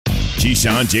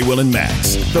Keyshawn, J. Will, and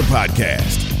Max, the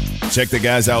podcast. Check the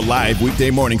guys out live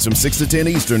weekday mornings from 6 to 10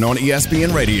 Eastern on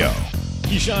ESPN Radio.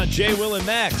 Keyshawn, J. Will, and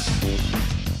Max.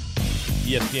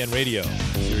 ESPN Radio,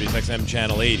 Sirius XM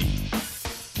Channel 80.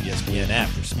 ESPN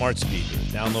app, your smart speaker.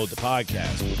 Download the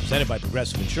podcast. We're presented by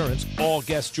Progressive Insurance. All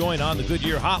guests join on the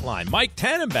Goodyear Hotline. Mike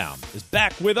Tannenbaum is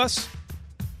back with us.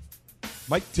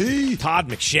 Mike T. Todd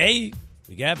McShay.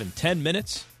 We have in 10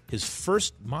 minutes. His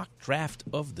first mock draft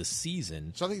of the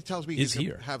season. Something tells me he's going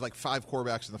here. to have like 5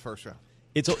 quarterbacks in the first round.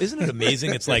 Isn't it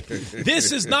amazing? It's like,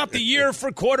 this is not the year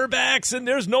for quarterbacks, and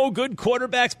there's no good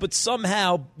quarterbacks, but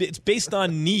somehow it's based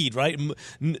on need, right?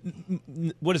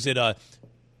 What is it?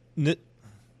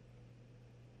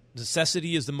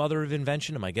 Necessity is the mother of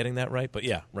invention. Am I getting that right? But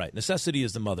yeah, right. Necessity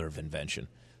is the mother of invention.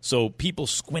 So people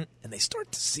squint, and they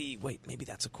start to see, wait, maybe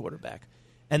that's a quarterback.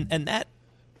 And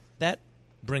that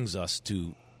brings us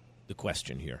to the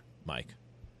question here, Mike.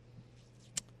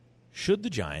 Should the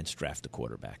Giants draft a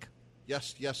quarterback?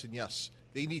 Yes, yes, and yes.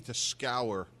 They need to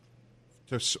scour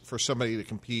for somebody to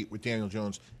compete with Daniel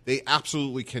Jones. They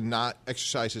absolutely cannot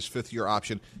exercise his fifth-year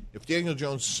option. If Daniel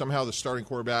Jones is somehow the starting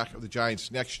quarterback of the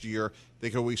Giants next year, they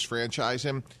can always franchise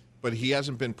him. But he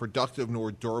hasn't been productive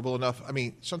nor durable enough. I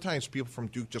mean, sometimes people from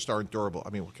Duke just aren't durable. I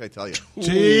mean, what can I tell you?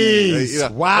 Jeez.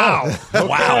 Wow.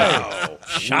 Wow.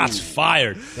 Shots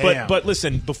fired. But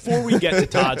listen, before we get to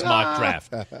Todd's mock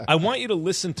draft, I want you to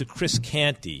listen to Chris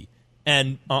Canty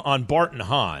and on Bart and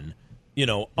Hahn,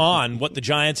 on what the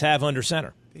Giants have under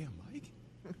center. Damn, Mike.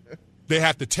 They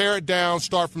have to tear it down,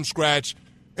 start from scratch,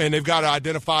 and they've got to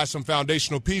identify some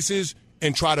foundational pieces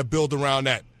and try to build around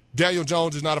that. Daniel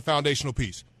Jones is not a foundational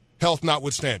piece. Health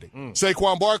notwithstanding.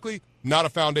 Saquon Barkley, not a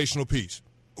foundational piece.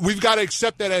 We've got to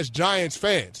accept that as Giants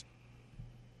fans.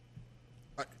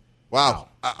 Wow.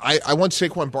 I want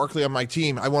Saquon Barkley on my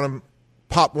team. I want him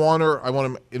Pop Warner. I want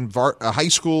him in high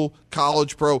school,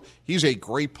 college, pro. He's a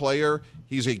great player.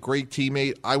 He's a great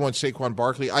teammate. I want Saquon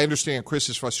Barkley. I understand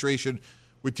Chris's frustration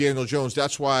with Daniel Jones.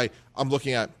 That's why I'm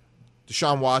looking at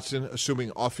Deshaun Watson,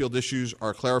 assuming off-field issues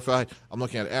are clarified. I'm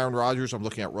looking at Aaron Rodgers. I'm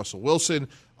looking at Russell Wilson.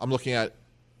 I'm looking at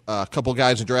a couple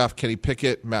guys in draft, Kenny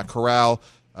Pickett, Matt Corral.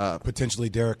 Potentially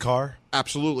Derek Carr?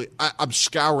 Absolutely. I'm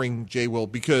scouring, J. Will,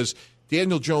 because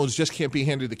Daniel Jones just can't be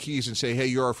handed the keys and say, hey,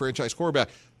 you're our franchise quarterback.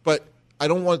 But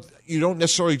you don't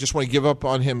necessarily just want to give up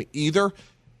on him either.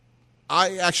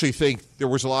 I actually think there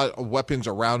was a lot of weapons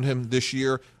around him this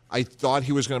year. I thought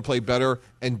he was going to play better,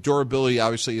 and durability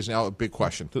obviously is now a big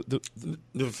question.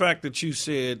 The fact that you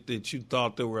said that you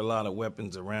thought there were a lot of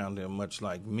weapons around him, much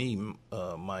like me,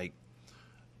 Mike,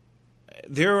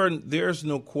 there's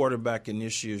no quarterback in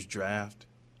this year's draft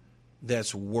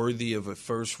that's worthy of a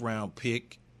first-round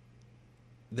pick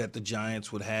that the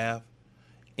Giants would have.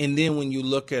 And then when you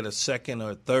look at a second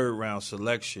or third-round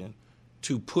selection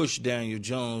to push Daniel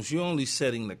Jones, you're only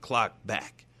setting the clock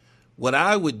back. What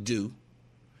I would do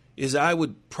is I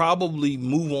would probably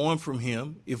move on from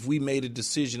him if we made a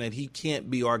decision that he can't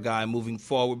be our guy moving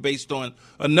forward based on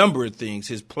a number of things,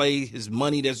 his play, his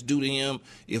money that's due to him,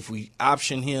 if we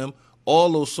option him,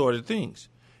 all those sort of things.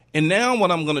 And now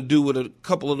what I'm going to do with a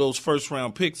couple of those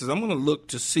first-round picks is I'm going to look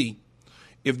to see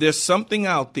if there's something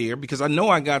out there, because I know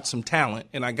I got some talent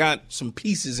and I got some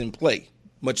pieces in play,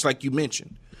 much like you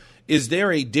mentioned. Is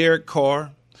there a Derek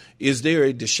Carr? Is there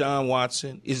a Deshaun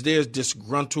Watson? Is there a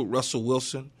disgruntled Russell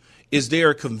Wilson? Is there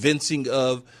a convincing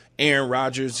of Aaron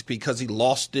Rodgers because he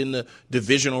lost in the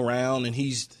divisional round and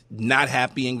he's not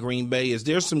happy in Green Bay? Is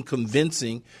there some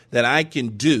convincing that I can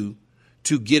do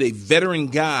to get a veteran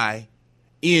guy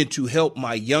in to help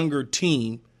my younger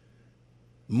team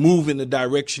move in the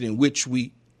direction in which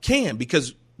we can?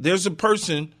 Because there's a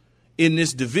person in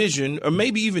this division, or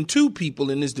maybe even two people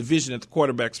in this division at the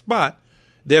quarterback spot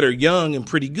that are young and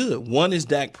pretty good. One is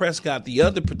Dak Prescott. The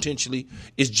other potentially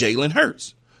is Jalen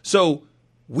Hurts. So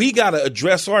we got to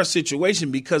address our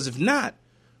situation, because if not,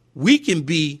 we can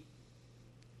be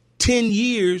 10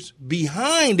 years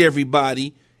behind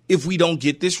everybody if we don't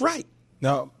get this right.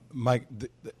 Now, Mike,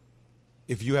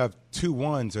 if you have 2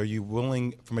 1s, are you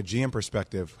willing, from a GM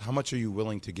perspective, how much are you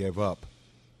willing to give up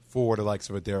for the likes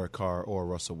of a Derek Carr or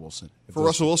Russell Wilson? For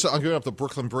Russell Wilson, I'm giving up the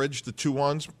Brooklyn Bridge, the 2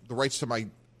 1s, the rights to my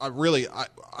 – I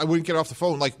wouldn't get off the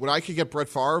phone. Like, when I could get Brett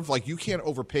Favre, like, you can't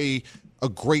overpay a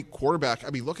great quarterback.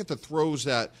 I mean, look at the throws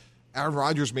that Aaron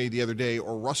Rodgers made the other day,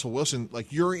 or Russell Wilson.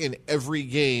 Like, you're in every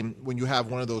game when you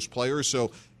have one of those players.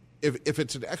 So if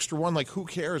it's an extra one, like, who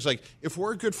cares? Like, if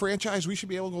we're a good franchise, we should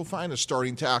be able to go find a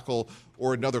starting tackle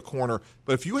or another corner.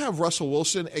 But if you have Russell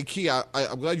Wilson, and Key,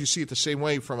 I'm glad you see it the same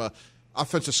way from a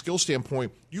offensive skill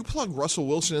standpoint, you plug Russell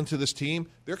Wilson into this team,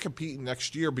 they're competing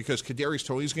next year because Kadarius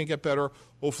Toney's going to get better.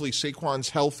 Hopefully Saquon's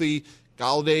healthy.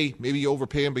 Galladay, maybe you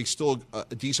overpay him, but he's still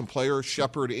a decent player.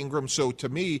 Shepard, Ingram. So to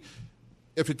me,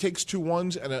 if it takes 2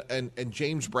 ones and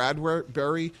James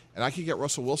Bradbury, and I can get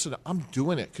Russell Wilson, I'm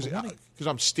doing it because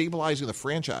I'm stabilizing the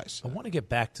franchise. I want to get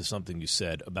back to something you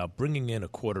said about bringing in a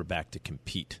quarterback to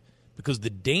compete, because the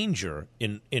danger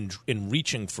in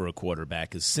reaching for a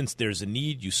quarterback is, since there's a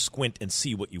need, you squint and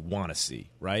see what you want to see,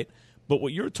 right? But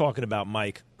what you're talking about,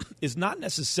 Mike, is not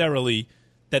necessarily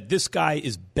that this guy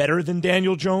is better than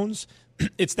Daniel Jones.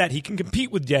 It's that he can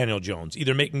compete with Daniel Jones,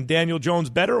 either making Daniel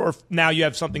Jones better or now you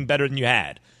have something better than you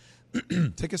had.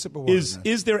 Take a sip of water.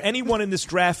 Is there anyone in this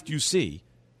draft you see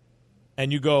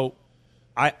and you go,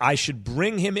 I should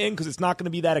bring him in because it's not going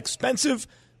to be that expensive,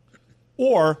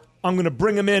 or I'm going to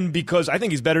bring him in because I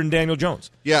think he's better than Daniel Jones?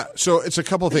 Yeah, so it's a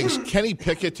couple of things. Kenny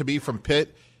Pickett, to me, from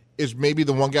Pitt, is maybe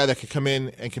the one guy that could come in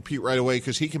and compete right away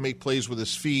because he can make plays with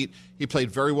his feet. He played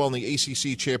very well in the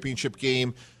ACC championship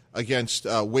game against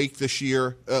Wake this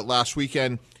year, last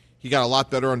weekend. He got a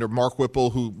lot better under Mark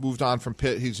Whipple, who moved on from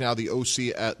Pitt. He's now the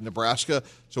OC at Nebraska.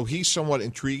 So he's somewhat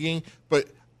intriguing. But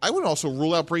I would also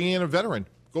rule out bringing in a veteran.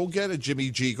 Go get a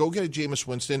Jimmy G. Go get a Jameis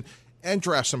Winston and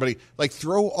draft somebody. Like,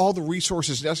 throw all the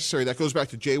resources necessary. That goes back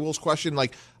to Jay Will's question.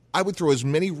 Like, I would throw as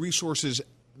many resources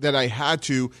that I had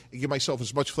to and give myself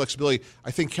as much flexibility.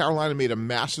 I think Carolina made a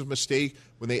massive mistake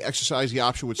when they exercised the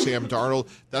option with Sam Darnold.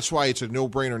 That's why it's a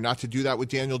no-brainer not to do that with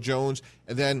Daniel Jones.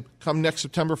 And then come next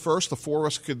September 1st, the four of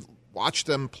us could watch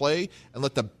them play and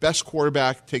let the best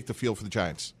quarterback take the field for the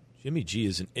Giants. Jimmy G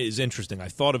is interesting. I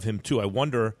thought of him, too. I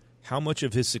wonder how much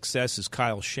of his success is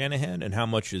Kyle Shanahan and how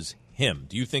much is him.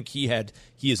 Do you think he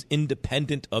is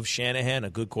independent of Shanahan, a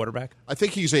good quarterback? I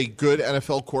think he's a good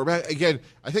NFL quarterback. Again,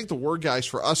 I think the word, guys,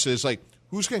 for us is like,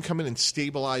 who's going to come in and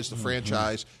stabilize the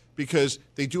franchise? Because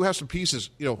they do have some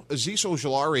pieces. You know, Azeez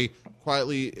Ojulari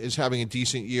quietly is having a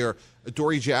decent year.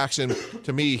 Adoree Jackson,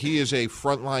 to me, he is a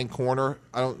frontline corner.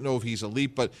 I don't know if he's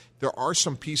elite, but there are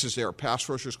some pieces there. Pass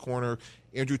rusher's corner.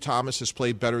 Andrew Thomas has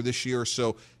played better this year.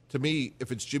 So to me,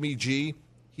 if it's Jimmy G,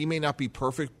 he may not be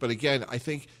perfect. But again, I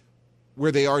think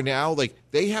where they are now, like,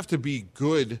 they have to be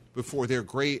good before they're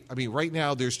great. I mean, right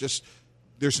now there's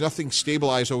nothing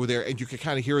stabilized over there, and you can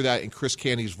kind of hear that in Chris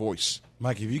Canny's voice.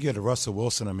 Mike, if you get a Russell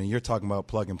Wilson, I mean, you're talking about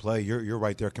plug and play. You're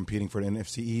right there competing for the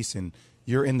NFC East, and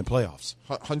you're in the playoffs.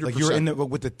 100%. Like, you're in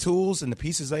with the tools and the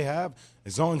pieces they have.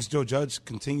 As long as Joe Judge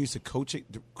continues to coach it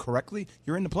correctly,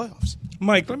 you're in the playoffs.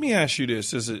 Mike, let me ask you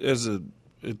this: as a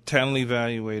talent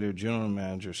evaluator, general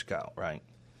manager, scout, right?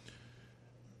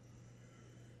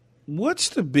 What's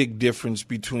the big difference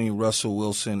between Russell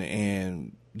Wilson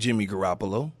and Jimmy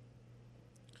Garoppolo?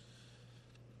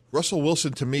 Russell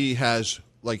Wilson, to me, has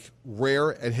like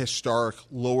rare and historic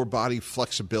lower body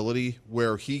flexibility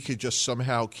where he could just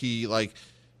somehow he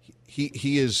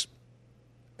is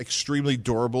extremely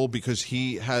durable because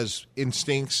he has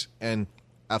instincts and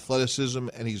athleticism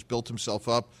and he's built himself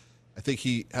up. I think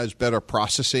he has better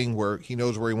processing where he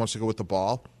knows where he wants to go with the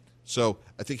ball. So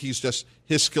I think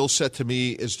his skill set to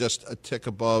me is just a tick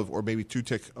above or maybe 2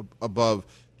 tick above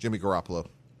Jimmy Garoppolo.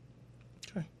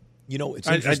 Okay. You know, it's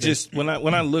interesting. I just when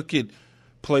I look at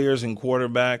players and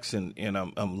quarterbacks and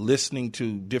I'm listening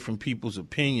to different people's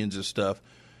opinions and stuff,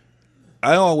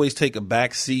 I always take a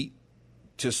back seat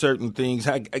to certain things.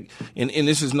 And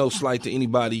this is no slight to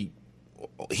anybody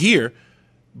here,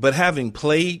 but having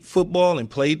played football and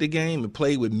played the game and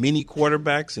played with many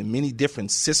quarterbacks and many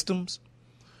different systems,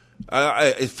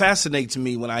 it fascinates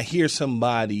me when I hear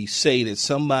somebody say that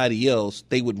somebody else,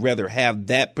 they would rather have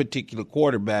that particular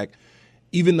quarterback,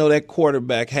 even though that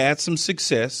quarterback had some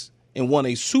success and won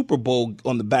a Super Bowl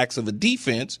on the backs of a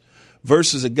defense,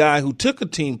 versus a guy who took a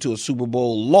team to a Super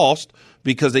Bowl, lost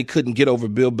because they couldn't get over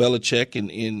Bill Belichick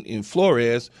and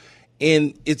Flores.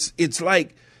 And it's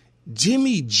like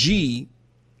Jimmy G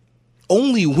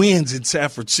only wins in San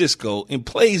Francisco and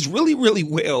plays really, really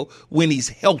well when he's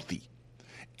healthy.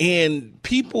 And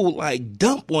people like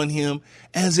dump on him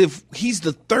as if he's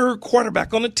the third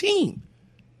quarterback on the team.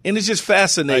 And it's just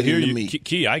fascinating to me.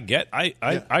 Key, I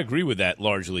agree with that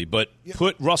largely, but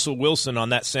put Russell Wilson on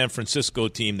that San Francisco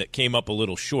team that came up a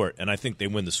little short, and I think they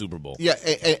win the Super Bowl. Yeah,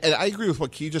 and I agree with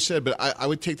what Key just said, but I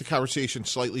would take the conversation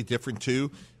slightly different too,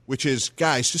 which is,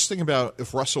 guys, just think about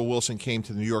if Russell Wilson came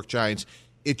to the New York Giants,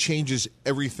 it changes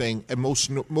everything, and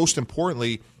most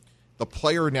importantly, the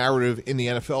player narrative in the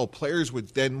NFL. Players would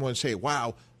then want to say,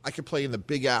 wow, I could play in the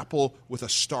Big Apple with a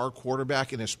star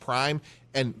quarterback in his prime.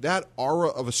 And that aura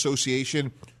of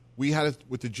association, we had it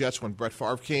with the Jets when Brett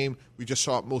Favre came. We just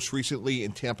saw it most recently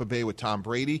in Tampa Bay with Tom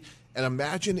Brady. And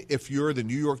imagine if you're the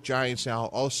New York Giants now,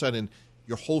 all of a sudden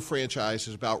your whole franchise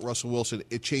is about Russell Wilson.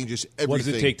 It changes everything. What does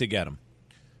it take to get him?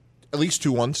 At least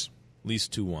 2 1s. At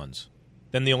least 2 1s.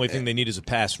 Then the only thing they need is a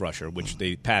pass rusher, which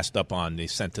they passed up on. They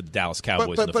sent to the Dallas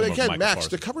Cowboys. But of again, Michael Max,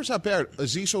 Parsons. the cover's not bad.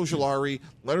 Azeez Ojulari,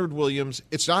 Leonard Williams.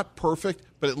 It's not perfect,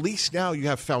 but at least now you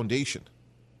have foundation.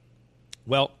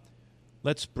 Well,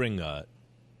 let's bring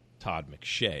Todd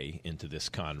McShay into this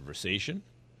conversation,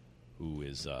 who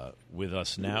is with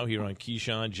us now here on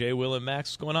Keyshawn, J. Will, and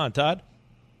Max. What's going on, Todd?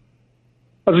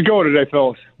 How's it going today,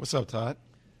 fellas? What's up, Todd?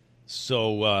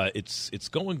 So it's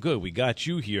going good. We got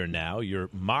you here now. Your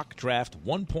mock draft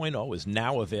 1.0 is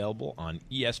now available on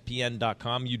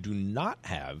ESPN.com. You do not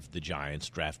have the Giants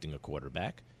drafting a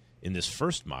quarterback in this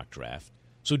first mock draft.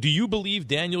 So do you believe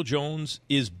Daniel Jones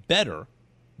is better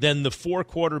than the 4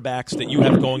 quarterbacks that you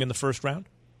have going in the first round?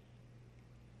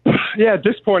 Yeah, at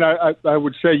this point, I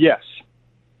would say yes.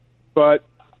 But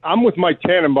I'm with Mike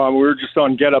Tannenbaum. We were just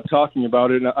on Get Up talking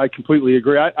about it, and I completely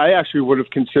agree. I actually would have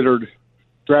considered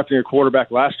drafting a quarterback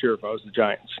last year if I was the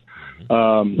Giants.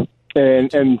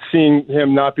 And seeing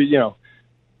him not be,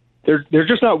 they're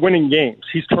just not winning games.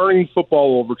 He's turning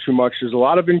football over too much. There's a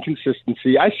lot of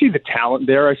inconsistency. I see the talent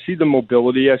there. I see the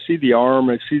mobility. I see the arm.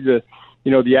 I see the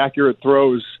accurate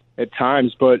throws at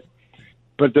times. But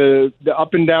the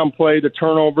up and down play, the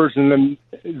turnovers, and then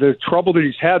the trouble that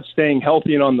he's had staying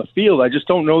healthy and on the field, I just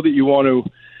don't know that you want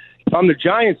to. If I'm the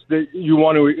Giants, that you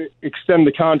want to extend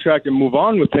the contract and move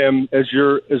on with him as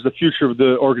the future of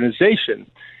the organization.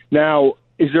 Now,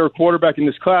 is there a quarterback in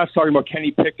this class? Talking about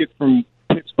Kenny Pickett from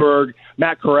Pittsburgh,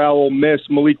 Matt Corral, Ole Miss,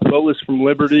 Malik Willis from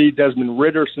Liberty, Desmond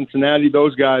Ridder, Cincinnati,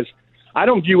 those guys. I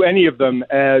don't view any of them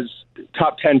as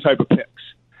top 10 type of picks.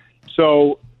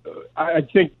 So I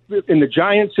think in the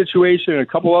Giants situation and a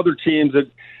couple other teams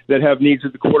that have needs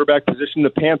at the quarterback position, the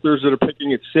Panthers that are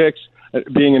picking at 6,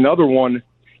 being another one,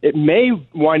 it may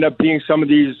wind up being some of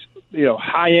these,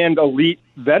 high-end elite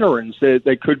veterans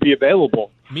that could be available.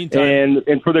 Meantime,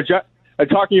 and for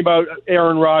talking about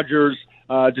Aaron Rodgers,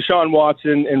 Deshaun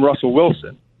Watson, and Russell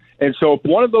Wilson. And so if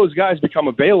one of those guys become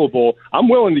available, I'm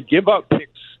willing to give up picks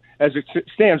as it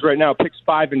stands right now. Picks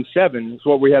 5 and 7 is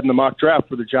what we had in the mock draft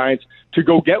for the Giants to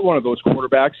go get one of those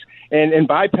quarterbacks and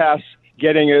bypass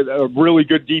getting a really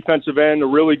good defensive end, a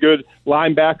really good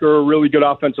linebacker, a really good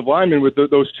offensive lineman with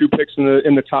those 2 picks in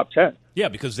the top 10. Yeah,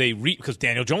 because because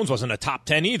Daniel Jones wasn't a top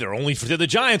 10 either. Only for the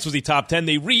Giants was he top 10.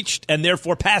 They reached and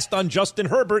therefore passed on Justin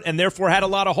Herbert and therefore had a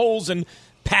lot of holes and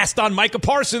passed on Micah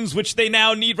Parsons, which they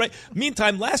now need. Right.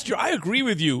 Meantime, last year, I agree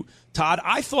with you, Todd.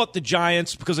 I thought the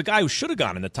Giants, because a guy who should have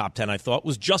gone in the top 10, I thought,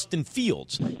 was Justin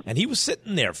Fields, and he was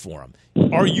sitting there for him.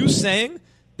 Are you saying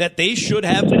that they should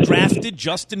have drafted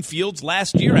Justin Fields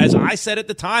last year? As I said at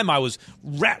the time, I was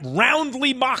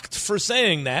roundly mocked for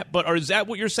saying that, but is that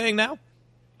what you're saying now?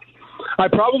 I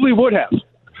probably would have,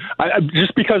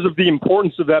 just because of the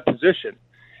importance of that position.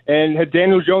 And had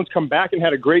Daniel Jones come back and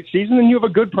had a great season, then you have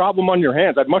a good problem on your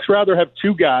hands. I'd much rather have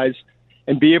 2 guys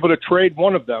and be able to trade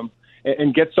one of them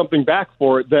and get something back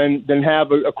for it than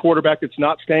have a quarterback that's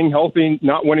not staying healthy,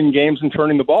 not winning games, and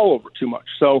turning the ball over too much.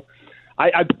 So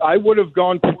I would have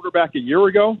gone quarterback a year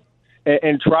ago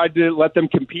and tried to let them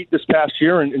compete this past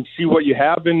year and see what you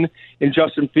have in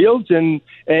Justin Fields and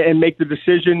make the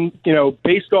decision,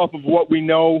 based off of what we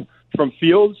know from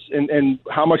Fields and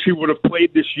how much he would have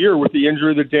played this year with the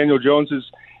injury that Daniel Jones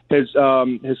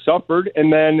has suffered,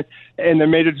 and then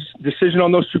made a decision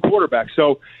on those 2 quarterbacks.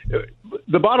 So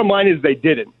the bottom line is they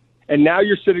didn't. And now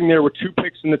you're sitting there with 2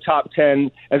 picks in the top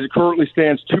 10, as it currently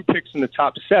stands, 2 picks in the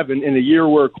top 7 in a year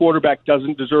where a quarterback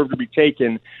doesn't deserve to be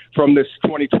taken from this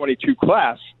 2022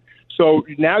 class. So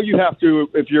now you have to,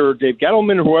 if you're Dave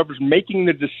Gettleman or whoever's making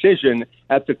the decision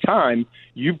at the time,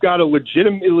 you've got to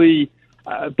legitimately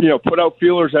put out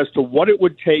feelers as to what it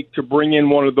would take to bring in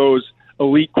one of those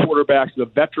elite quarterbacks, the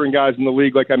veteran guys in the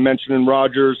league, like I mentioned, in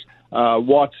Rodgers,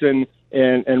 Watson,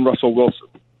 and Russell Wilson.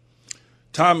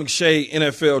 Tom McShay,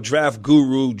 NFL draft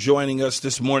guru, joining us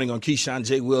this morning on Keyshawn,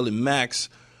 J. Will, and Max.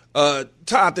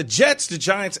 Todd, the Jets, the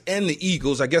Giants, and the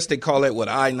Eagles, I guess they call that,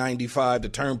 I-95, the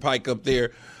turnpike up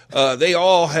there, they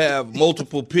all have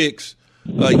multiple picks,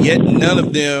 yet none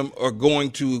of them are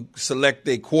going to select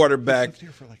a quarterback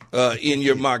in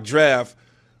your mock draft.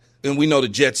 And we know the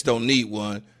Jets don't need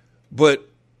one. But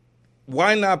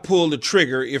why not pull the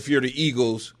trigger if you're the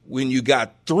Eagles when you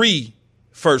got 3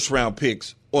 first-round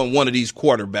picks on one of these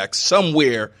quarterbacks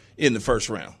somewhere in the first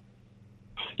round?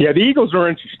 Yeah, the Eagles are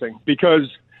interesting because,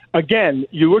 again,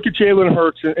 you look at Jalen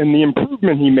Hurts and the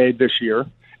improvement he made this year,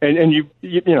 and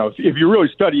if you really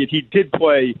study it, he did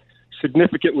play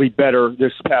significantly better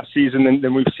this past season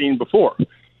than we've seen before.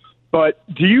 But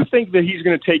do you think that he's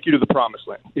going to take you to the promised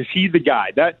land? Is he the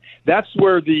guy? That's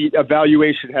where the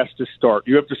evaluation has to start.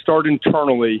 You have to start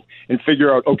internally and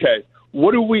figure out, okay,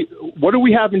 what do we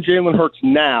have in Jalen Hurts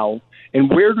now, and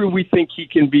where do we think he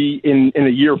can be in a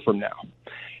year from now?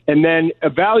 And then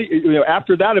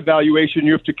after that evaluation,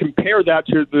 you have to compare that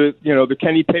to the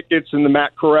Kenny Pickett's and the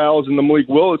Matt Corrals and the Malik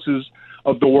Willis's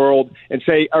of the world, and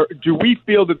say, do we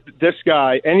feel that this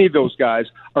guy, any of those guys,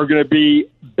 are going to be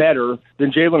better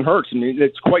than Jalen Hurts? I mean,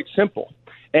 it's quite simple.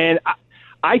 And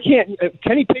I can't.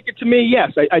 Kenny Pickett, to me,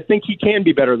 yes, I think he can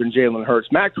be better than Jalen Hurts.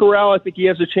 Matt Corral, I think he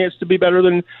has a chance to be better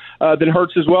than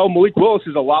Hurts as well. Malik Willis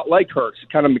is a lot like Hurts,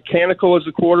 kind of mechanical as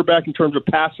a quarterback in terms of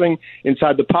passing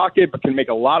inside the pocket, but can make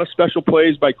a lot of special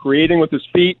plays by creating with his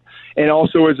feet, and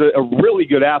also is a really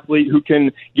good athlete who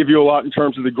can give you a lot in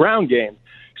terms of the ground game.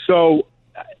 So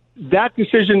that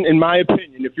decision, in my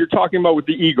opinion, if you're talking about with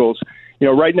the Eagles,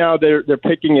 right now they're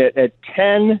picking it at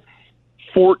 10,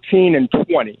 14, and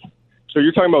 20. So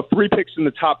you're talking about 3 picks in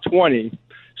the top 20.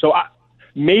 So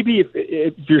maybe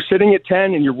if you're sitting at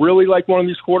 10 and you really like one of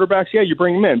these quarterbacks, yeah, you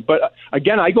bring him in. But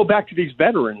again, I go back to these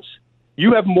veterans.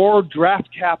 You have more draft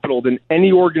capital than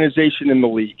any organization in the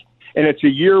league. And it's a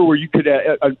year where you could,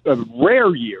 a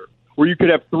rare year, where you could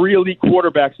have 3 elite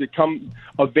quarterbacks that come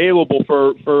available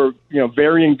for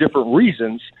varying different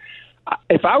reasons.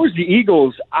 If I was the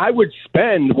Eagles, I would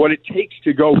spend what it takes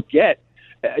to go get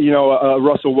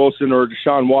Russell Wilson or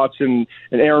Deshaun Watson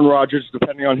and Aaron Rodgers,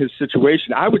 depending on his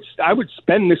situation. I would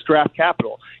spend this draft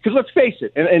capital, because let's face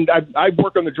it, and I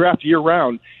work on the draft year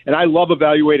round, and I love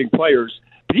evaluating players.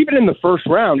 But even in the first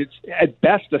round, it's at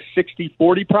best a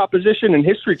 60-40 proposition, and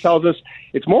history tells us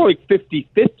it's more like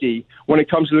 50-50 when it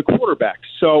comes to the quarterbacks.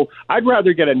 So I'd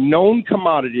rather get a known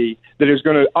commodity that is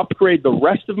going to upgrade the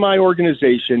rest of my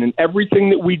organization and everything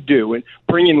that we do and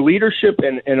bring in leadership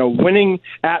and a winning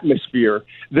atmosphere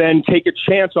than take a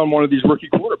chance on one of these rookie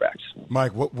quarterbacks.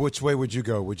 Mike, which way would you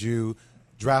go? Would you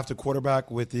draft a quarterback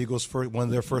with the Eagles, one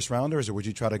of their first rounders, or would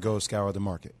you try to go scour the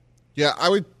market? Yeah, I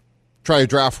would try to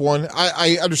draft one.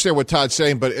 I understand what Todd's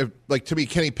saying, but to me,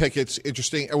 Kenny Pickett's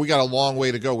interesting, and we got a long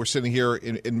way to go. We're sitting here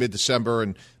in mid-December,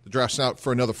 and the draft's out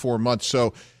for another 4 months.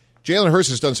 So Jalen Hurts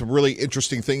has done some really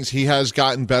interesting things. He has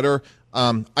gotten better.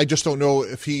 I just don't know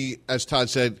if he, as Todd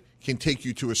said, can take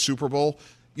you to a Super Bowl.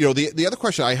 The other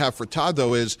question I have for Todd,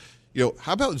 though, is,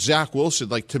 how about Zach Wilson?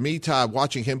 Like, to me, Todd,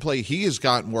 watching him play, he has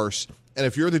gotten worse. And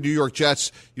if you're the New York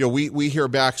Jets, we hear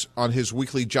back on his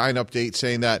weekly Giant update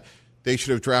saying that they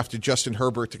should have drafted Justin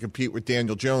Herbert to compete with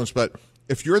Daniel Jones. But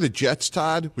if you're the Jets,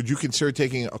 Todd, would you consider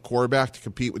taking a quarterback to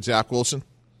compete with Zach Wilson?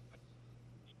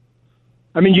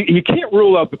 I mean, you can't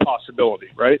rule out the possibility,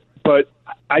 right? But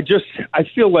I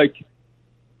feel like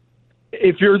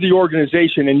if you're the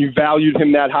organization and you valued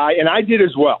him that high, and I did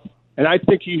as well, and I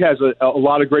think he has a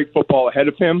lot of great football ahead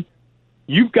of him,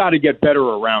 you've got to get better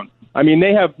around him. I mean,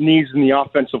 they have needs in the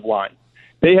offensive line.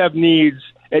 They have needs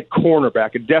at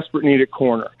cornerback, a desperate need at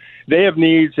corner. They have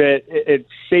needs at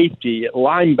safety, at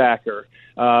linebacker,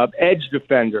 edge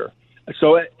defender.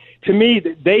 So to me,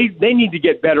 they need to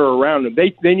get better around him.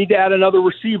 They need to add another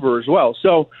receiver as well.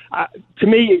 So to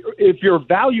me, if you're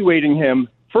evaluating him,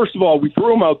 first of all, we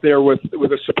threw him out there with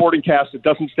a supporting cast that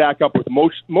doesn't stack up with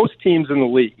most teams in the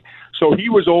league. So he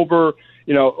was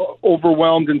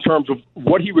overwhelmed in terms of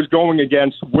what he was going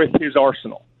against with his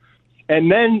arsenal. And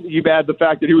then you add the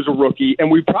fact that he was a rookie, and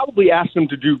we probably asked him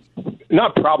to do –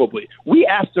 not probably. We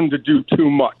asked him to do too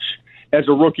much as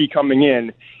a rookie coming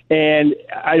in, and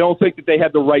I don't think that they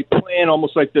had the right plan,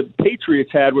 almost like the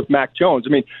Patriots had with Mac Jones. I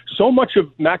mean, so much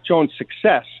of Mac Jones'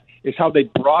 success is how they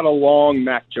brought along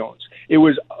Mac Jones. It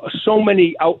was so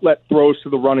many outlet throws to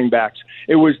the running backs.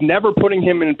 It was never putting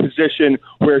him in a position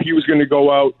where he was going to go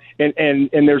out and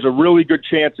there's a really good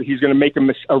chance that he's going to make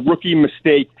a rookie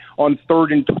mistake on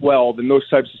 3rd and 12 in those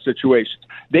types of situations.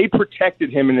 They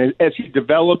protected him, and as he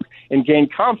developed and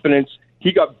gained confidence,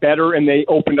 he got better, and they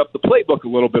opened up the playbook a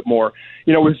little bit more.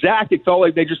 With Zach, it felt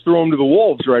like they just threw him to the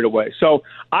wolves right away. So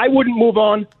I wouldn't move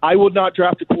on. I would not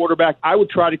draft a quarterback. I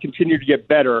would try to continue to get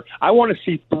better. I want to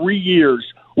see 3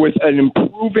 years with an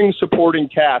improving supporting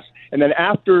cast, and then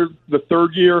after the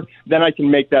 3rd year, then I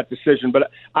can make that decision. But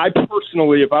I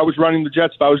personally, if I was running the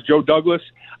Jets, if I was Joe Douglas,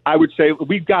 I would say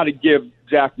we've got to give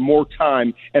Zach more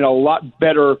time and a lot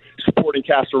better supporting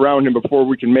cast around him before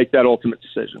we can make that ultimate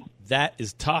decision. That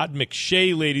is Todd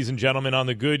McShay, ladies and gentlemen, on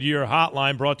the Goodyear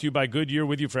Hotline, brought to you by Goodyear,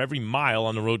 with you for every mile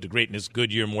on the road to greatness.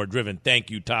 Goodyear, more driven. Thank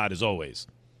you, Todd, as always.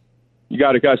 You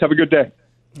got it, guys. Have a good day.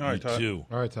 All right, Todd. Too.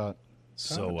 All right, Todd.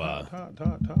 So,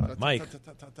 Todd. Mike,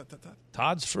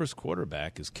 Todd's first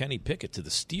quarterback is Kenny Pickett to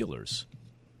the Steelers.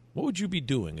 What would you be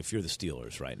doing if you're the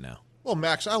Steelers right now? Well,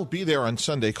 Max, I'll be there on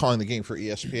Sunday calling the game for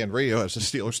ESPN Radio as the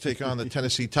Steelers take on the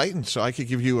Tennessee Titans. So I could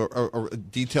give you a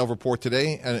detailed report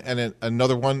today and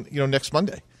another one, next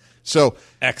Monday. So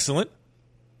excellent.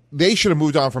 They should have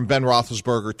moved on from Ben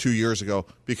Roethlisberger 2 years ago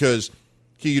because,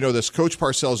 this Coach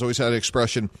Parcells always had an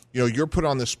expression, you're put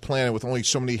on this planet with only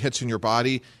so many hits in your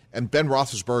body, and Ben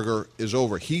Roethlisberger is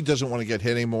over. He doesn't want to get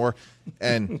hit anymore.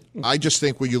 And I just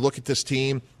think when you look at this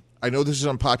team, I know this is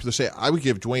unpopular to say, I would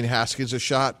give Dwayne Haskins a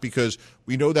shot because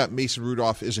we know that Mason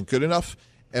Rudolph isn't good enough,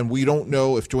 and we don't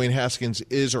know if Dwayne Haskins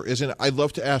is or isn't. I'd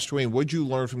love to ask Dwayne, what did you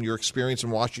learn from your experience in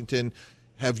Washington?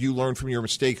 Have you learned from your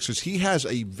mistakes? Because he has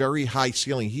a very high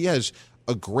ceiling. He has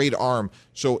a great arm.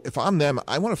 So if I'm them,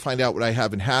 I want to find out what I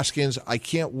have in Haskins. I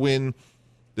can't win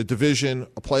the division,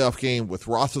 a playoff game with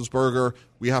Roethlisberger.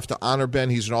 We have to honor Ben.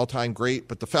 He's an all-time great.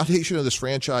 But the foundation of this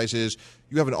franchise is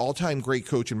you have an all-time great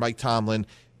coach in Mike Tomlin.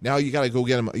 Now you got to go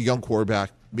get him a young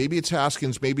quarterback. Maybe it's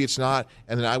Haskins, maybe it's not.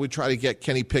 And then I would try to get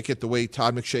Kenny Pickett the way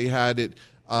Todd McShay had it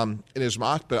in his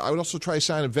mock. But I would also try to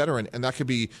sign a veteran, and that could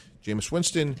be Jameis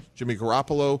Winston, Jimmy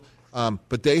Garoppolo.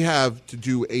 But they have to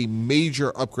do a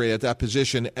major upgrade at that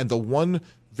position. And the one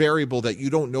variable that you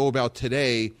don't know about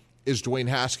today is Dwayne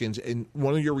Haskins. And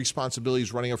one of your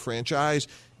responsibilities running a franchise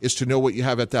is to know what you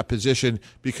have at that position,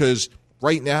 because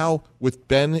right now, with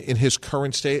Ben in his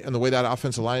current state and the way that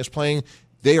offensive line is playing,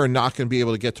 they are not going to be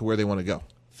able to get to where they want to go.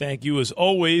 Thank you, as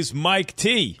always, Mike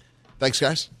T. Thanks,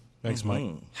 guys. Thanks,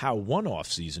 Mike. How one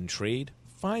off-season trade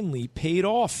finally paid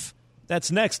off.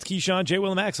 That's next. Keyshawn, J.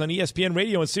 Will, and Max on ESPN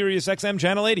Radio and Sirius XM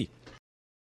Channel 80.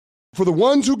 For the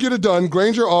ones who get it done,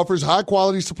 Grainger offers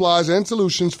high-quality supplies and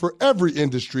solutions for every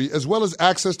industry, as well as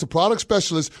access to product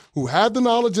specialists who have the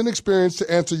knowledge and experience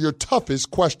to answer your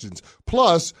toughest questions.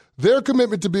 Plus, their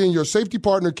commitment to being your safety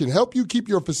partner can help you keep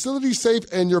your facility safe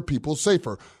and your people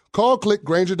safer. Call, click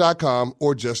Grainger.com,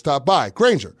 or just stop by.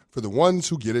 Grainger, for the ones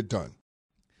who get it done.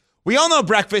 We all know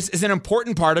breakfast is an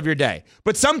important part of your day,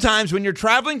 but sometimes when you're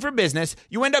traveling for business,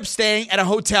 you end up staying at a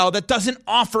hotel that doesn't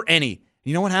offer any.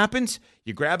 You know what happens?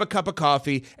 You grab a cup of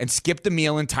coffee and skip the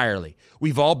meal entirely.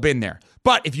 We've all been there.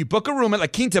 But if you book a room at La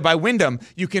Quinta by Wyndham,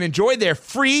 you can enjoy their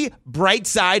free Bright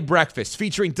Side breakfast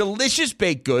featuring delicious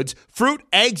baked goods, fruit,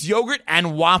 eggs, yogurt,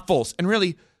 and waffles. And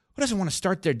really, who doesn't want to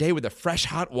start their day with a fresh,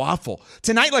 hot waffle?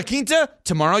 Tonight, La Quinta,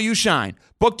 tomorrow you shine.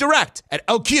 Book direct at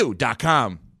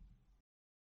lq.com.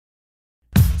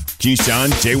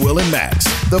 Keyshawn, J. Will, and Max,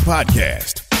 the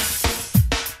podcast.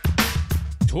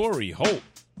 Torry Holt,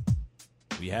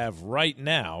 we have right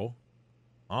now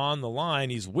on the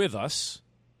line. He's with us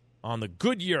on the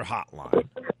Goodyear hotline.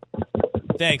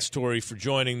 Thanks, Torry, for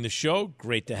joining the show.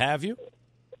 Great to have you.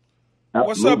 Absolutely.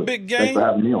 What's up, big game? Thanks for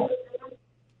having me on.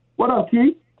 What up,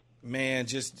 Keith? Man,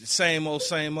 just same old,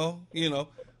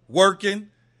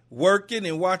 working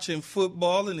and watching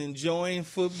football and enjoying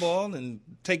football and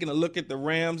taking a look at the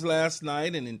Rams last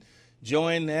night and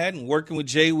enjoying that and working with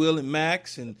J. Will and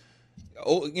Max. And,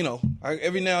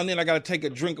 every now and then I got to take a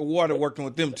drink of water working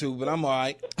with them too, but I'm all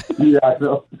right. Yeah, I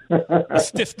know. A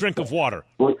stiff drink of water.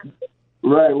 Well,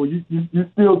 right. Well, you're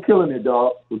still killing it,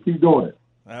 dog. So keep doing it.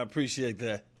 I appreciate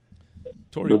that.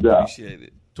 Torry, appreciate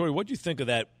it. Torry, what do you think of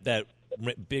that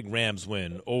big Rams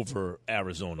win over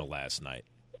Arizona last night?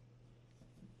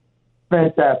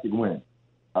 Fantastic win.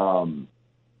 When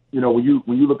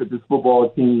you look at this football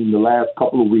team the last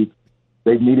couple of weeks,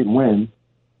 they've needed wins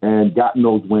and gotten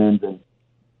those wins, and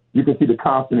you can see the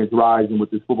confidence rising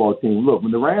with this football team. Look,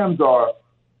 when the Rams are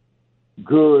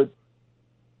good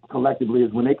collectively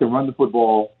is when they can run the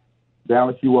football,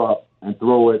 balance you up, and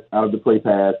throw it out of the play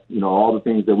pass, all the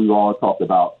things that we've all talked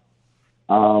about.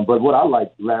 But what I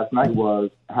liked last night was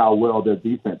how well their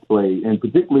defense played, and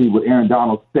particularly with Aaron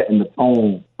Donald setting the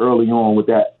tone early on with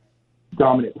that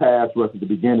dominant pass rush at the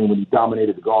beginning when he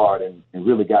dominated the guard and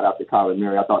really got out to Kyler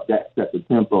Murray. I thought that set the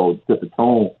tempo, set the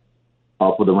tone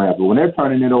for the Rams. But when they're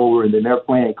turning it over and then they're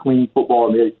playing clean football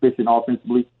and they're efficient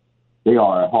offensively, they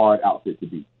are a hard outfit to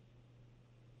beat.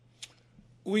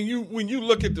 When you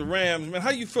look at the Rams, man,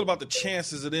 how do you feel about the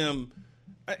chances of them?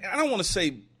 I don't want to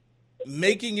say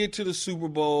making it to the Super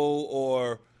Bowl,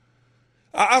 or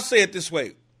I'll say it this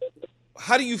way.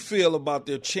 How do you feel about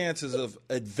their chances of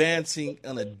advancing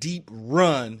on a deep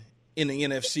run in the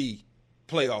NFC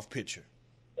playoff picture?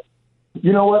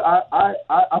 You know what?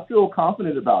 I feel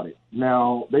confident about it.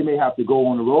 Now, they may have to go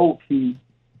on the road, Key,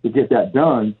 to get that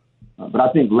done. But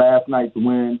I think last night's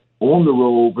win on the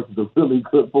road versus a really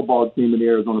good football team in the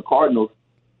Arizona Cardinals,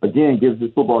 again, gives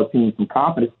this football team some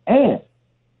confidence. And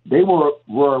they were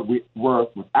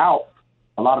without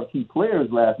a lot of key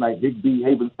players last night, Higbee,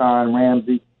 Havenstein,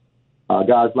 Ramsey,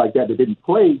 guys like that didn't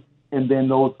play. And then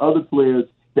those other players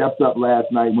stepped up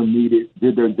last night when needed,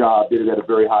 did their job, did it at a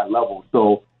very high level.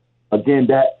 So, again,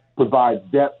 that provides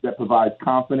depth, that provides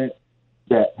confidence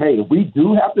that, hey, if we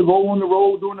do have to go on the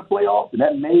road during the playoffs, and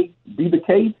that may be the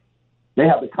case, they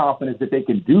have the confidence that they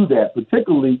can do that,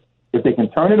 particularly if they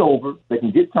can turn it over, they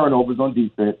can get turnovers on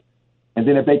defense, and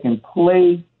then if they can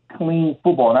play clean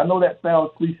football. And I know that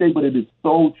sounds cliche, but it is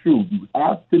so true. You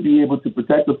have to be able to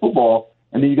protect the football,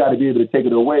 and then you got to be able to take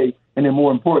it away. And then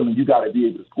more importantly, you got to be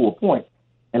able to score points.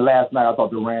 And last night I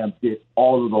thought the Rams did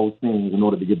all of those things in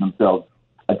order to give themselves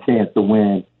a chance to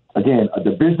win. Again, a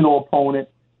divisional opponent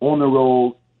on the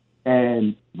road,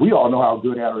 and we all know how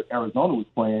good Arizona was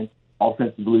playing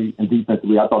offensively and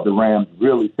defensively. I thought the Rams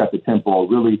really set the tempo,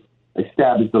 really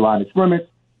established the line of scrimmage,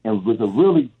 and was a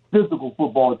really physical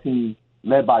football team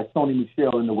led by Sony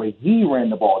Michel in the way he ran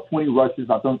the ball. 20 rushes,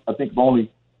 I think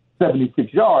only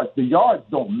 76 yards. The yards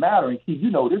don't matter, and Keith, you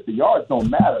know this, the yards don't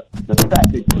matter. The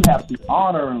fact that you have to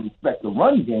honor and respect the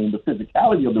run game, the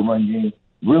physicality of the run game,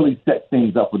 really sets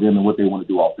things up for them and what they want to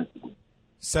do offensively.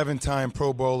 7-time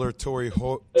Pro Bowler Torry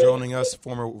Holt joining us,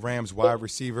 former Rams wide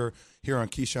receiver here on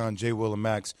Keyshawn, J. Will, and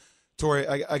Max. Torry,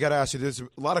 I got to ask you, there's a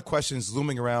lot of questions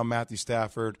looming around Matthew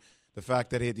Stafford, the fact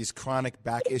that he had these chronic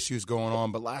back issues going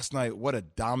on, but last night, what a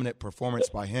dominant performance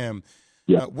by him.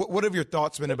 Yeah. What have your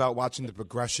thoughts been about watching the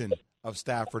progression of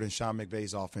Stafford and Sean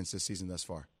McVay's offense this season thus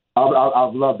far?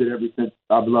 I've loved it ever since.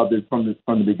 I've loved it from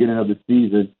the beginning of the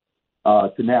season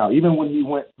to now. Even when he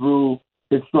went through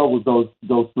his struggles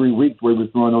those 3 weeks where he was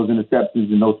throwing those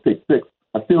interceptions and those pick six,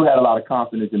 I still had a lot of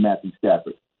confidence in Matthew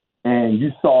Stafford. And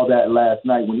you saw that last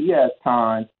night when he has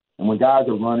time and when guys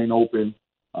are running open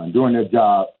doing their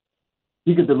job,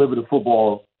 he can deliver the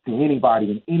football to anybody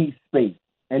in any space.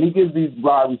 And he gives these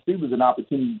wide receivers an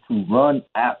opportunity to run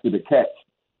after the catch,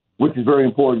 which is very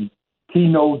important. He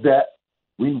knows that.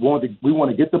 We want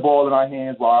to get the ball in our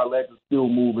hands while our legs are still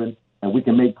moving, and we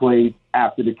can make plays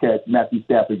after the catch. Matthew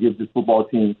Stafford gives this football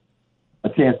team a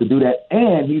chance to do that.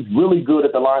 And he's really good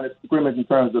at the line of scrimmage in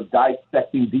terms of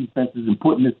dissecting defenses and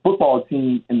putting his football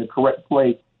team in the correct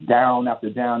play down after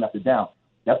down after down.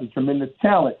 That's a tremendous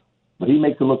challenge, but he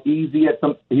makes it look easy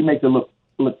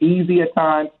look easy at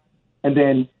times. And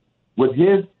then with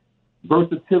his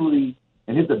versatility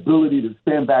and his ability to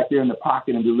stand back there in the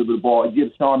pocket and deliver the ball, it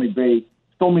gives Sean McVay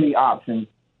so many options.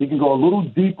 He can go a little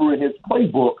deeper in his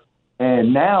playbook.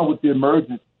 And now with the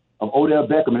emergence of Odell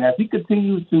Beckham, and as he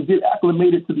continues to get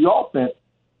acclimated to the offense,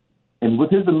 and with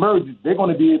his emergence, they're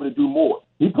going to be able to do more.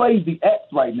 He plays the X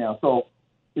right now, so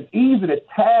it's easy to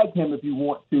tag him if you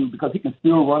want to because he can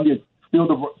still run the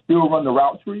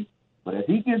route tree. But as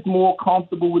he gets more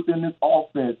comfortable within this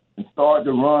offense and start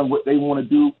to run what they want to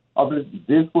do,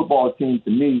 this football team,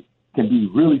 to me, can be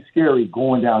really scary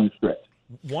going down the stretch.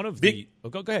 Go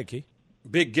ahead, Key.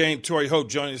 Big game. Torry Holt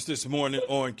joining us this morning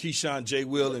on Keyshawn, J.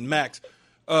 Will, and Max.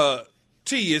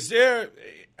 T, is there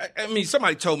 – I mean,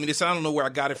 somebody told me this. I don't know where I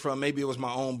got it from. Maybe it was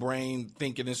my own brain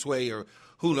thinking this way or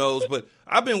who knows. But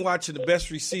I've been watching the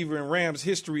best receiver in Rams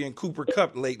history in Cooper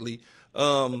Kupp lately.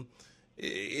 How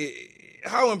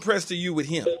impressed are you with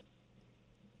him?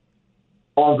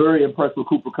 I'm very impressed with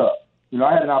Cooper Kupp. You know,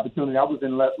 I had an opportunity. I was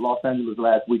in Los Angeles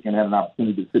last week and had an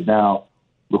opportunity to sit down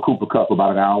with Cooper Kupp for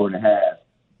about an hour and a half.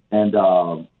 And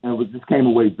just came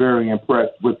away very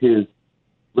impressed with his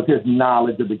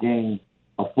knowledge of the game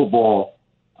of football.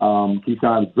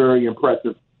 Keyshawn is very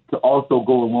impressive to also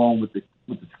go along with the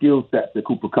skill set that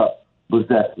Cooper Kupp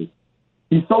possesses.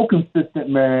 He's so consistent,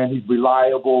 man. He's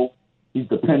reliable. He's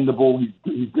dependable.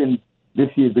 This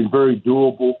year has been very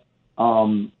durable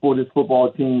for this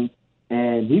football team.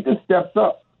 And he just steps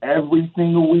up every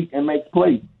single week and makes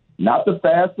plays. Not the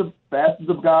fastest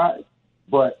of guys,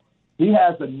 but he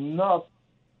has enough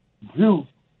juice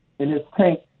in his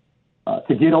tank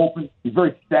to get open. He's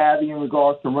very savvy in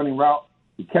regards to running routes.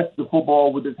 He catches the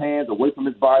football with his hands away from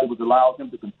his body, which allows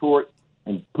him to contort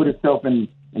and put himself in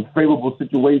favorable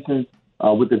situations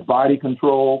with his body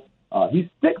control. He's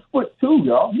 6'2",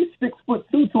 y'all. He's 6'2",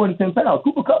 210 pounds.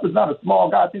 Cooper Kupp is not a small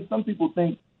guy. I think some people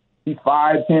think he's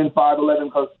 5'10", 5'11",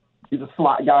 because he's a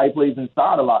slot guy. He plays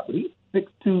inside a lot. But he's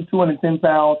 6'2", 210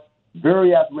 pounds,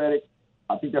 very athletic.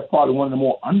 I think that's probably one of the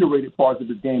more underrated parts of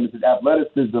his game is his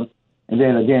athleticism. And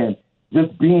then, again,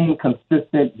 just being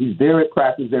consistent. He's there at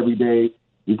practice every day.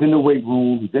 He's in the weight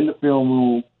room. He's in the film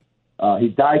room. He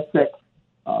dissects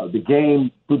the game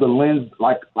through the lens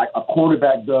like a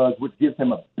quarterback does, which gives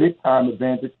him a big-time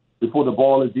advantage before the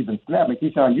ball is even snapped. And,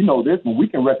 Keyshawn, you know this, when we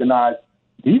can recognize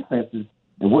defenses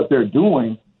and what they're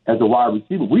doing as a wide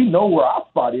receiver, we know where our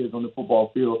spot is on the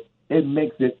football field. It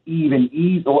makes it even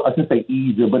easier, or I shouldn't say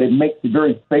easier, but it makes it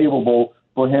very favorable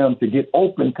for him to get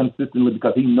open consistently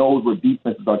because he knows what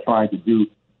defenses are trying to do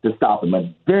to stop him.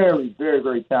 A very, very,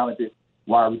 very talented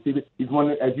wide receiver. He's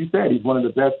as you said, he's one of the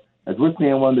best, as we're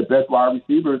seeing, one of the best wide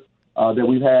receivers that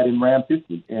we've had in Rams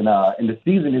history. And the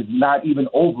season is not even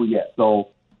over yet. So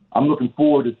I'm looking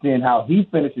forward to seeing how he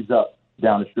finishes up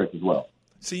down the stretch as well.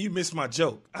 See, you missed my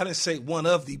joke. I didn't say one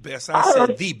of the best. I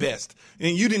said the best,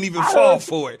 and you didn't even fall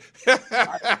for it.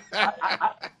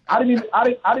 I didn't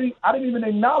even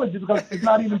acknowledge it because it's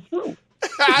not even true.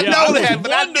 I know that,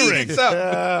 but I knew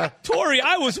something. Torry,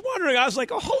 I was wondering. I was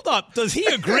like, oh, hold up. Does he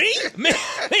agree?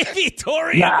 Maybe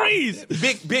Torry agrees.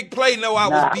 Big play. No, I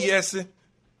was BSing.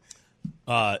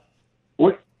 What?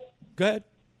 Go ahead.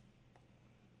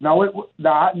 No,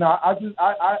 I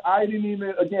didn't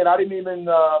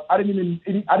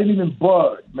even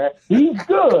budge, man. He's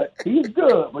good,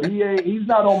 but he's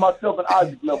not on myself and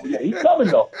Isaac level yet. He's coming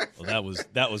though. Well,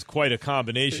 that was quite a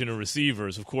combination of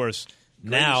receivers, of course.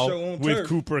 Now with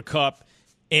Cooper Kupp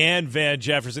and Van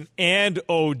Jefferson and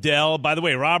Odell. By the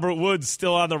way, Robert Woods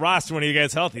still on the roster when he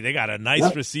gets healthy. They got a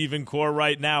nice receiving core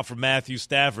right now for Matthew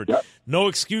Stafford. Yep. No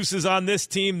excuses on this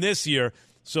team this year.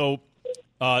 So.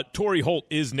 Torry Holt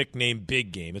is nicknamed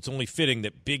Big Game. It's only fitting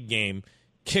that Big Game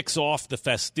kicks off the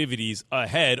festivities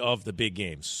ahead of the big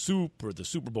game, the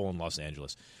Super Bowl in Los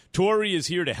Angeles. Torry is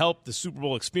here to help the Super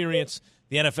Bowl experience,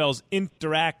 the NFL's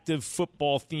interactive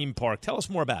football theme park. Tell us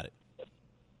more about it.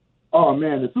 Oh,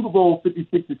 man, the Super Bowl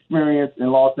 56 experience in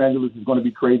Los Angeles is going to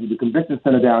be crazy. The convention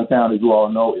center downtown, as you all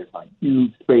know, is a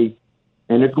huge space,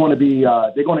 and it's going to be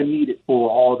they're going to need it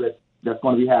for all that's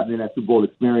going to be happening in that Super Bowl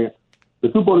experience. The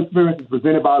Super Bowl experience is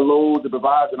presented by Lowe's. It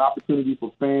provides an opportunity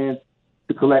for fans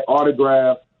to collect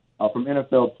autographs from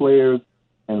NFL players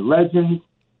and legends.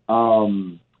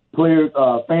 Fans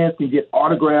can get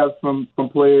autographs from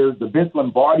players. The Vince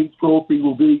Lombardi Trophy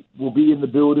will be in the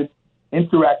building.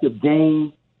 Interactive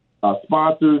games,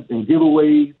 sponsors and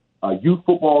giveaways, youth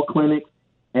football clinics,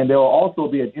 and there will also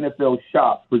be an NFL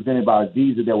shop presented by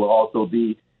Visa that will also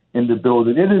be in the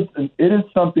building. It is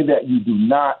something that you do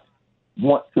not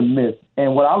want to miss.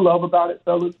 And what I love about it,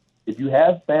 fellas, if you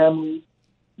have families,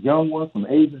 young ones from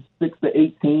ages 6 to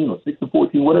 18 or 6 to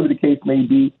 14, whatever the case may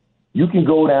be, you can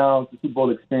go down to Super Bowl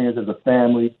experience as a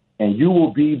family, and you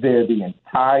will be there the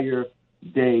entire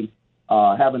day,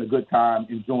 having a good time,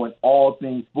 enjoying all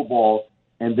things football.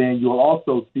 And then you'll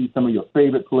also see some of your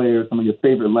favorite players, some of your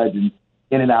favorite legends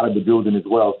in and out of the building as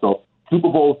well. So Super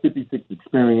Bowl 56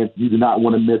 experience, you do not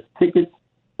want to miss. Tickets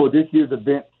for this year's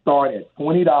event start at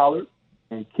 $20.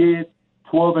 And kids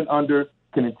 12 and under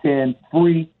can attend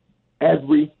free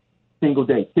every single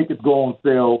day. Tickets go on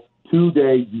sale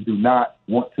today. You do not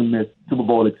want to miss Super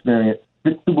Bowl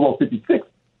 56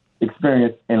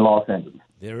 experience in Los Angeles.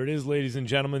 There it is, ladies and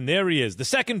gentlemen. There he is, the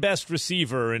second best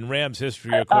receiver in Rams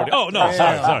history, according. Oh no,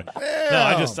 sorry. No,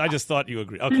 I just thought you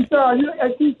agreed. Okay.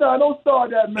 Keyshawn, don't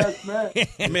start that mess, man.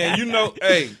 Man,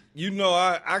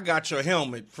 I got your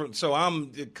helmet, so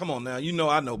come on now.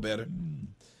 I know better.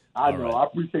 I know. Right.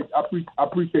 I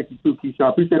appreciate you too, Keyshawn. I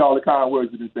appreciate all the kind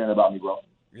words you've been saying about me, bro.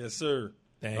 Yes, sir.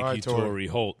 Thank you, Torry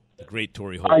Holt, the great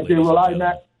Torry Holt. All right, well, all right,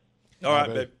 Matt. All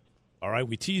right, babe. All right,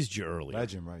 we teased you earlier.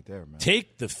 Legend right there, man.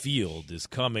 Take the Field is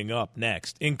coming up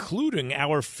next, including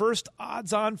our first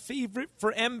odds-on favorite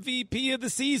for MVP of the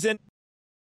season.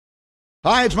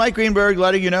 Hi, it's Mike Greenberg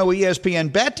letting you know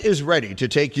ESPN Bet is ready to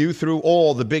take you through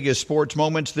all the biggest sports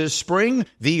moments this spring.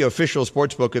 The official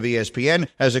sportsbook of ESPN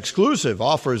has exclusive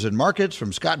offers and markets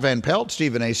from Scott Van Pelt,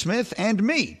 Stephen A. Smith, and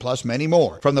me, plus many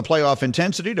more. From the playoff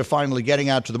intensity to finally getting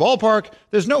out to the ballpark,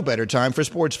 there's no better time for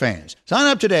sports fans. Sign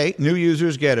up today. New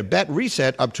users get a bet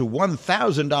reset up to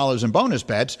 $1,000 in bonus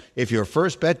bets if your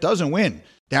first bet doesn't win.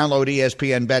 Download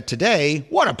ESPN Bet today.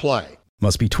 What a play.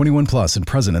 Must be 21 plus and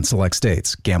present in select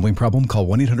states. Gambling problem? Call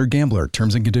 1-800-GAMBLER.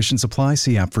 Terms and conditions apply.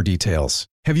 See app for details.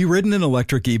 Have you ridden an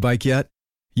electric e-bike yet?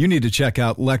 You need to check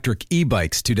out Electric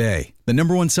E-Bikes today, the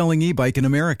 #1 selling e-bike in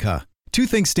America. Two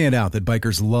things stand out that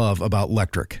bikers love about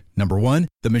Electric. Number one,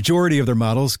 the majority of their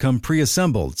models come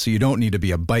pre-assembled, so you don't need to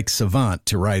be a bike savant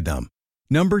to ride them.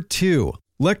 Number two,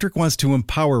 Electric wants to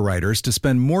empower riders to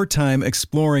spend more time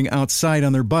exploring outside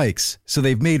on their bikes, so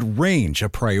they've made range a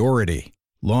priority.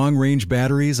 Long-range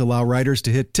batteries allow riders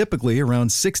to hit typically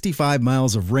around 65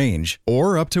 miles of range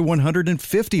or up to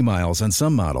 150 miles on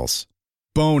some models.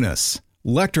 Bonus,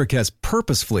 Electric has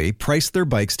purposefully priced their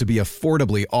bikes to be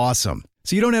affordably awesome,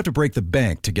 so you don't have to break the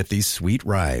bank to get these sweet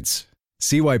rides.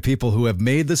 See why people who have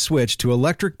made the switch to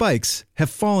electric bikes have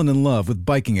fallen in love with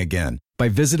biking again by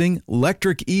visiting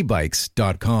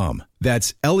electricebikes.com.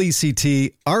 That's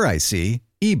LECTRIC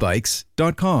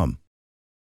ebikes.com.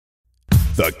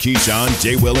 The Keyshawn,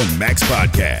 J. Will, and Max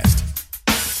Podcast.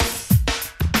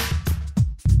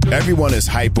 Everyone is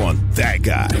hype on that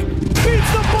guy. Beats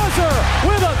the buzzer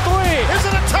with a three. Is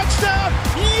it a touchdown?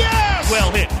 Yes! Well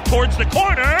hit towards the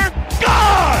corner.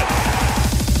 Gone!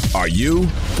 Are you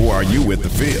or are you with the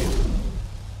field?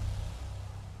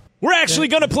 We're actually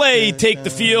going to play Take the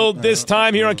Field this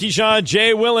time here on Keyshawn,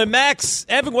 Jay, Will, and Max.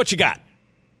 Evan, what you got?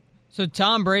 So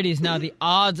Tom Brady is now the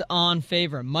odds-on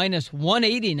favorite, minus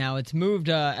 180 now. It's moved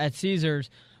at Caesars.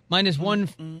 Minus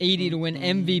 180 to win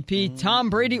MVP. Tom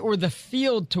Brady or the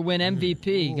field to win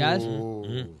MVP, guys?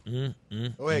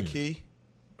 Go ahead, Key.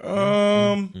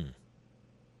 I'm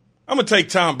gonna take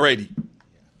Tom Brady.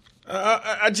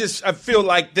 I feel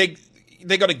like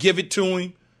they're gonna give it to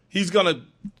him. He's gonna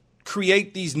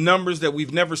create these numbers that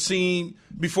we've never seen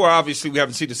before. Obviously, we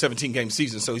haven't seen the 17-game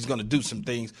season, so he's going to do some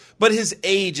things. But his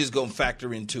age is going to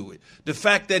factor into it. The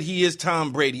fact that he is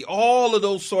Tom Brady, all of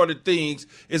those sort of things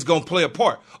is going to play a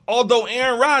part. Although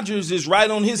Aaron Rodgers is right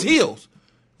on his heels.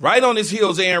 Right on his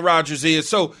heels, Aaron Rodgers is.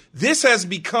 So this has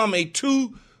become a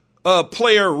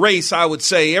two-player race, I would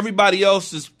say. Everybody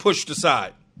else is pushed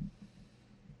aside.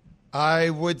 I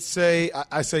would say,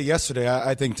 I said yesterday,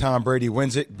 I think Tom Brady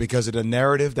wins it because of the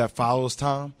narrative that follows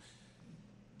Tom.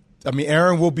 I mean,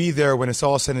 Aaron will be there when it's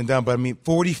all said and done, but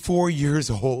 44 years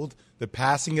old, the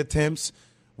passing attempts,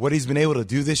 what he's been able to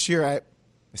do this year,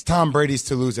 it's Tom Brady's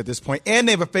to lose at this point, and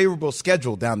they have a favorable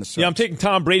schedule down the stretch. Yeah, I'm taking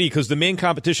Tom Brady because the main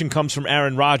competition comes from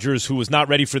Aaron Rodgers, who was not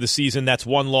ready for the season. That's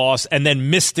one loss, and then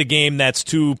missed a game. That's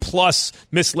two, plus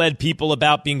misled people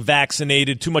about being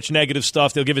vaccinated. Too much negative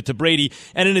stuff. They'll give it to Brady.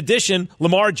 And in addition,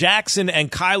 Lamar Jackson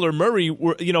and Kyler Murray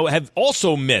have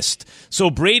also missed. So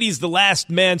Brady's the last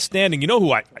man standing. You know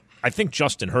who I think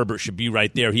Justin Herbert should be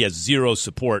right there. He has zero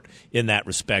support in that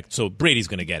respect. So Brady's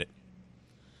going to get it.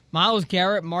 Myles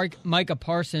Garrett, Micah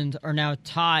Parsons are now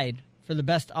tied for the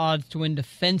best odds to win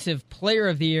Defensive Player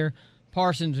of the Year.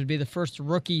 Parsons would be the first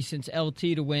rookie since LT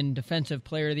to win Defensive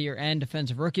Player of the Year and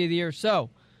Defensive Rookie of the Year. So,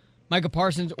 Micah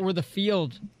Parsons or the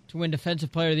field to win Defensive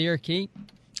Player of the Year, Key?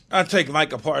 I'll take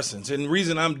Micah Parsons. And the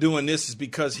reason I'm doing this is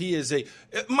because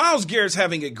Myles Garrett's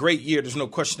having a great year. There's no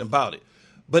question about it.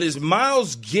 But is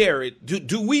Myles Garrett,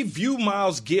 do we view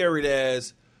Myles Garrett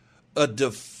as a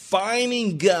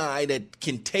defining guy that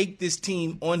can take this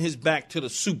team on his back to the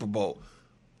Super Bowl?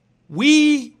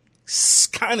 We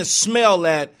kind of smell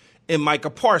that in Micah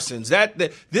Parsons.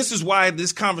 This is why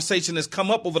this conversation has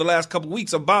come up over the last couple of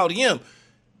weeks about him.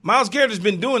 Myles Garrett has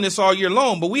been doing this all year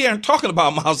long, but we aren't talking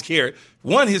about Myles Garrett.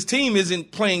 One, his team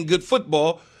isn't playing good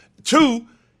football. Two,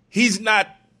 he's not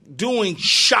doing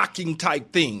shocking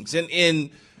type things. And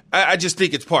I just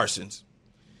think it's Parsons.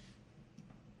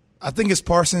 I think it's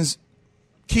Parsons.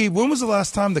 Key, when was the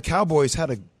last time the Cowboys had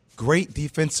a great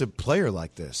defensive player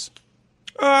like this?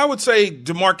 I would say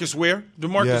DeMarcus Ware.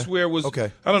 DeMarcus Ware was,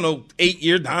 okay. I don't know,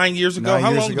 9 years ago.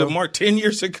 How long ago? 10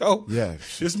 years ago? Yeah.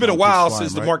 It's been a while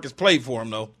since DeMarcus played for him,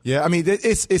 though. Yeah, I mean,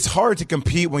 it's hard to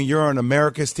compete when you're on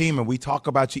America's team and we talk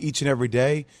about you each and every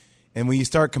day. And when you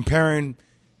start comparing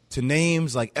to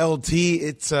names like LT,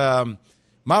 it's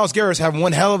Myles Garrett's having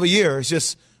one hell of a year. It's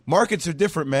just markets are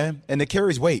different, man, and it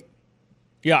carries weight.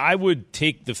 Yeah, I would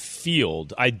take the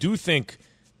field. I do think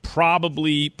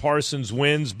probably Parsons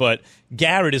wins, but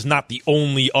Garrett is not the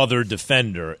only other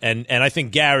defender. And I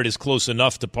think Garrett is close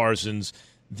enough to Parsons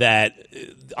that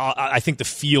I think the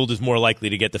field is more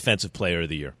likely to get Defensive Player of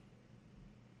the Year.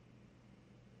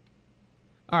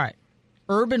 All right.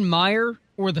 Urban Meyer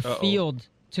or the field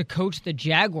to coach the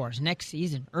Jaguars next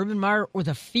season? Urban Meyer or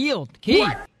the field? Key.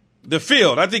 The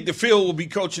field. I think the field will be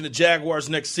coaching the Jaguars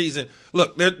next season.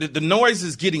 Look, the noise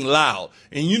is getting loud,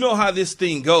 and you know how this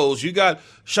thing goes. You got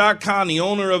Shad Khan, the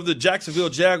owner of the Jacksonville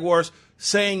Jaguars,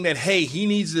 saying that, hey, he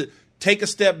needs to take a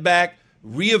step back,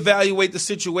 reevaluate the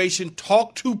situation,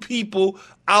 talk to people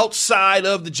outside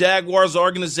of the Jaguars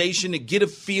organization to get a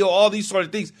feel, all these sort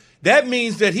of things. That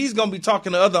means that he's going to be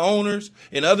talking to other owners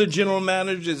and other general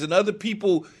managers and other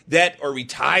people that are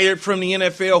retired from the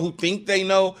NFL who think they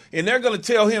know. And they're going to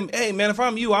tell him, hey, man, if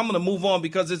I'm you, I'm going to move on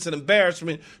because it's an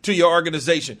embarrassment to your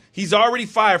organization. He's already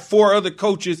fired 4 other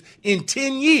coaches in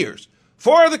 10 years.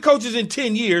 4 other coaches in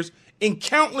 10 years and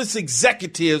countless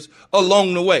executives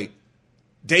along the way.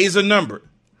 Days are numbered.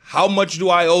 How much do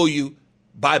I owe you?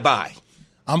 Bye-bye.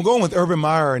 I'm going with Urban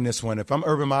Meyer in this one. If I'm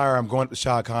Urban Meyer, I'm going to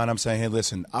Shad Khan. I'm saying, hey,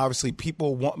 listen, obviously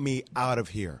people want me out of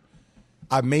here.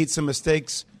 I've made some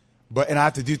mistakes, and I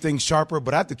have to do things sharper,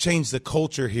 but I have to change the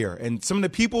culture here. And some of the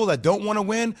people that don't want to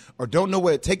win or don't know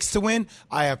what it takes to win,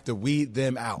 I have to weed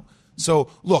them out. So,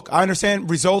 look, I understand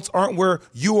results aren't where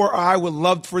you or I would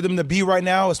love for them to be right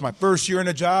now. It's my first year in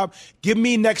a job. Give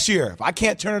me next year. If I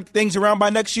can't turn things around by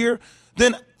next year,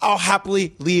 then I'll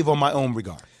happily leave on my own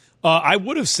regard. I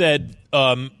would have said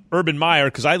Urban Meyer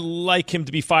because I like him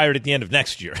to be fired at the end of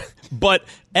next year. But,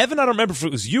 Evan, I don't remember if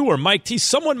it was you or Mike T.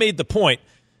 Someone made the point,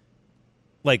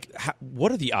 like,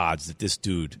 what are the odds that this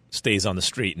dude stays on the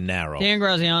straight and narrow? Dan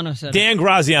Graziano said Dan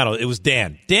Graziano. It was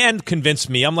Dan. Dan convinced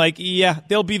me. I'm like, yeah,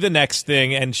 they'll be the next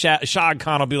thing. And Shad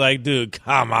Khan will be like, dude,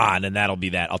 come on. And that'll be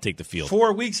that. I'll take the field.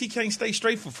 4 weeks? He can't stay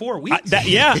straight for 4 weeks?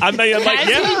 Yeah. I'm like,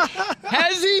 yeah.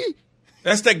 Has he?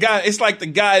 That's that guy. It's like the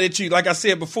guy that you, like I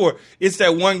said before, it's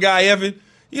that one guy, Evan.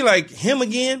 You like him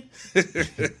again?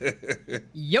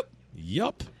 Yep.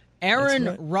 Yup.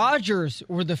 Aaron Rodgers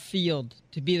or the field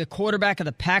to be the quarterback of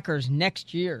the Packers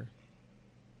next year.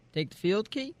 Take the field,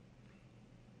 Key?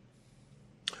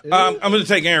 I'm going to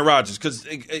take Aaron Rodgers because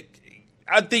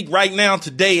I think right now,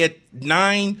 today at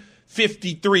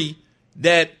 9:53,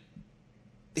 that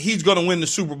he's going to win the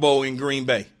Super Bowl in Green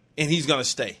Bay, and he's going to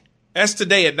stay. That's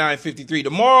today at 9:53.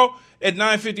 Tomorrow at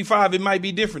 9:55, it might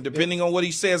be different depending on what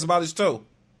he says about his toe.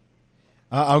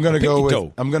 I'm going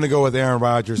to go with Aaron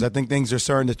Rodgers. I think things are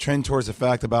starting to trend towards the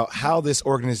fact about how this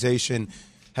organization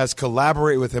has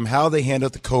collaborated with him, how they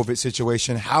handled the COVID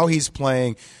situation, how he's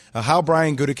playing, how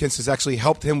Brian Gutekunst has actually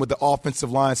helped him with the offensive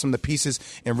line, some of the pieces,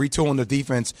 and retooling the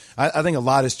defense. I think a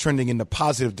lot is trending in the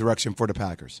positive direction for the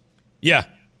Packers. Yeah,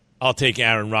 I'll take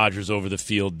Aaron Rodgers over the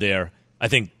field there. I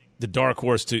think the dark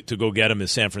horse to go get him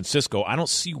is San Francisco. I don't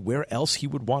see where else he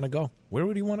would want to go. Where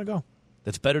would he want to go?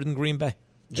 That's better than Green Bay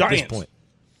Giants. at this point.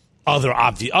 Other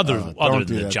than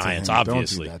the Giants,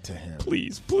 obviously. Don't do that to him.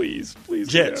 Please,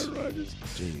 Jets.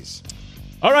 Jeez.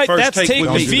 All right, First that's Take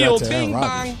the Field. Bing,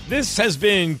 bang. This has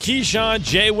been Keyshawn,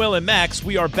 J. Will, and Max.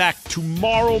 We are back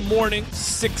tomorrow morning,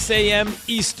 6 a.m.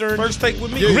 Eastern. First Take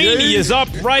with me. Greeny is up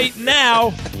right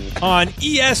now on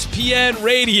ESPN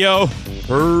Radio.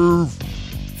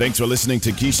 Thanks for listening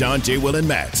to Keyshawn, J. Will, and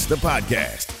Max, the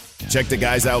podcast. Check the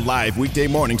guys out live weekday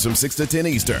mornings from 6 to 10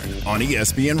 Eastern on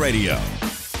ESPN Radio.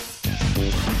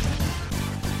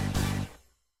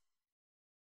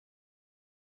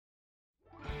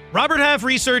 Robert Half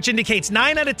research indicates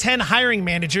 9 out of 10 hiring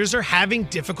managers are having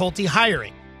difficulty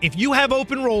hiring. If you have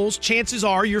open roles, chances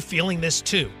are you're feeling this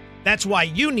too. That's why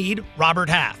you need Robert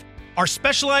Half. Our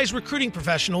specialized recruiting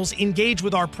professionals engage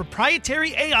with our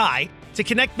proprietary AI to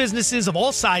connect businesses of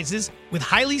all sizes with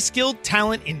highly skilled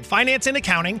talent in finance and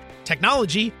accounting,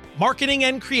 technology, marketing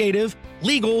and creative,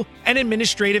 legal, and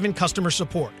administrative and customer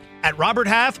support. At Robert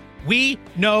Half, we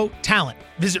know talent.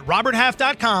 Visit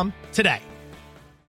roberthalf.com today.